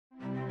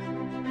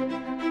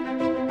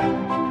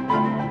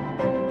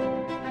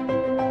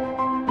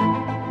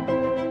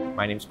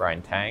My name is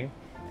Tang,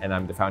 and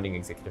I'm the founding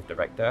executive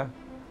director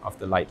of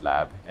the LITE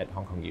Lab at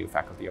Hong Kong U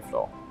Faculty of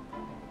Law.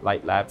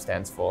 LITE Lab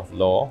stands for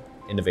Law,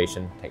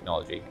 Innovation,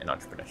 Technology, and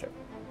Entrepreneurship.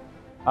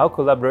 Our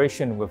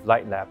collaboration with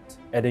LITE Lab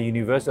at the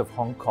University of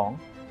Hong Kong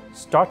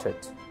started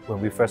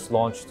when we first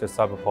launched the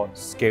Cyberport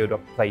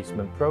Scaled-Up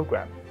Placement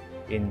Program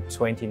in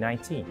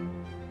 2019.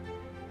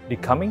 The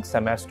coming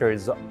semester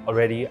is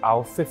already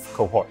our 5th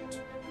cohort.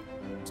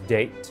 To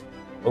date,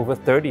 over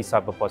 30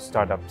 Cyberport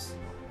startups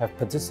have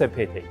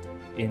participated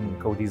in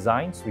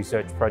co-designs,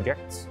 research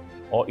projects,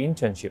 or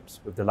internships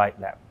with the LITE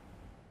Lab.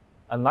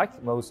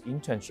 Unlike most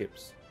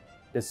internships,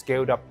 the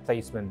scaled-up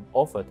placement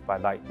offered by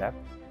LITE Lab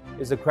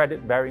is a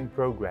credit-bearing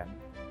program,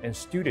 and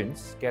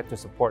students get to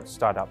support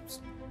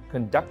startups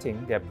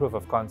conducting their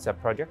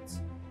proof-of-concept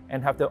projects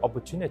and have the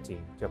opportunity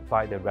to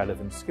apply their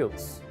relevant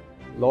skills.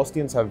 Law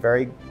students are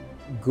very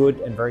good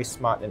and very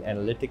smart and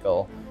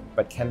analytical,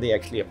 but can they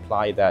actually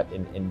apply that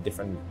in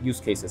different use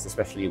cases,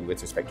 especially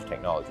with respect to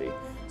technology?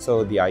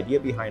 So the idea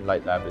behind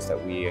LITE Lab is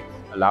that we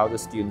allow the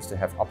students to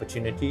have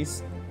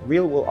opportunities,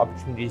 real-world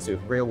opportunities with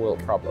real-world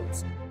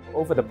problems.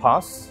 Over the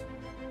past,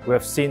 we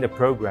have seen the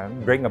program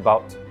bring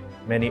about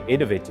many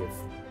innovative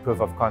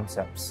proof of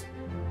concepts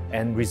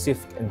and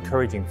received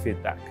encouraging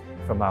feedback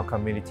from our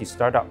community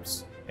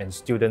startups and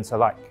students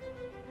alike.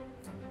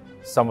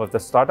 Some of the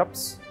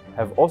startups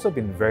have also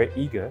been very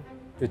eager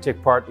to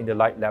take part in the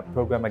LITE Lab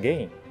program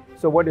again.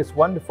 So what is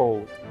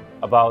wonderful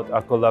about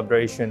our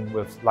collaboration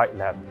with LITE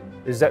Lab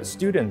is that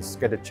students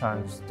get a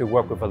chance to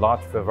work with a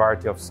large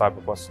variety of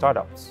Cyberport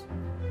startups.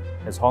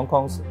 As Hong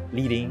Kong's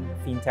leading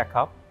fintech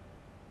hub,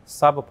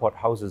 Cyberport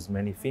houses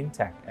many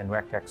fintech and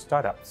regtech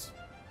startups.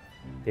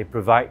 They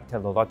provide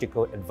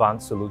technological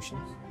advanced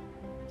solutions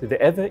to the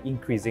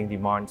ever-increasing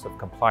demands of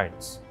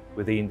compliance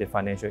within the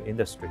financial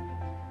industry.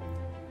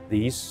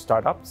 These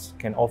startups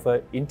can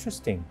offer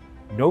interesting,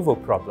 novel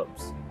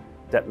problems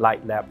that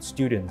LITE Lab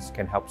students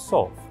can help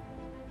solve,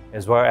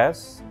 as well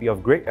as be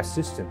of great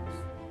assistance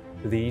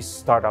to these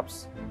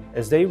startups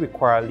as they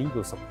require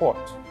legal support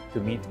to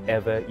meet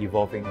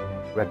ever-evolving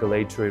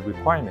regulatory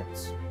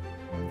requirements.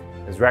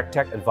 As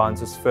RegTech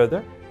advances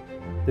further,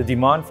 the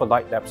demand for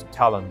LITE Lab's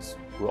talents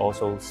will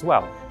also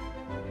swell.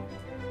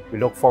 We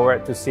look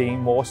forward to seeing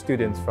more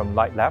students from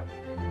LITE Lab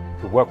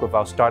to work with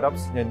our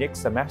startups in the next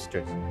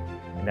semesters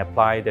and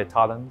apply their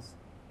talents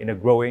in a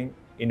growing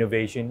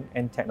innovation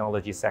and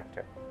technology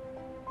sector.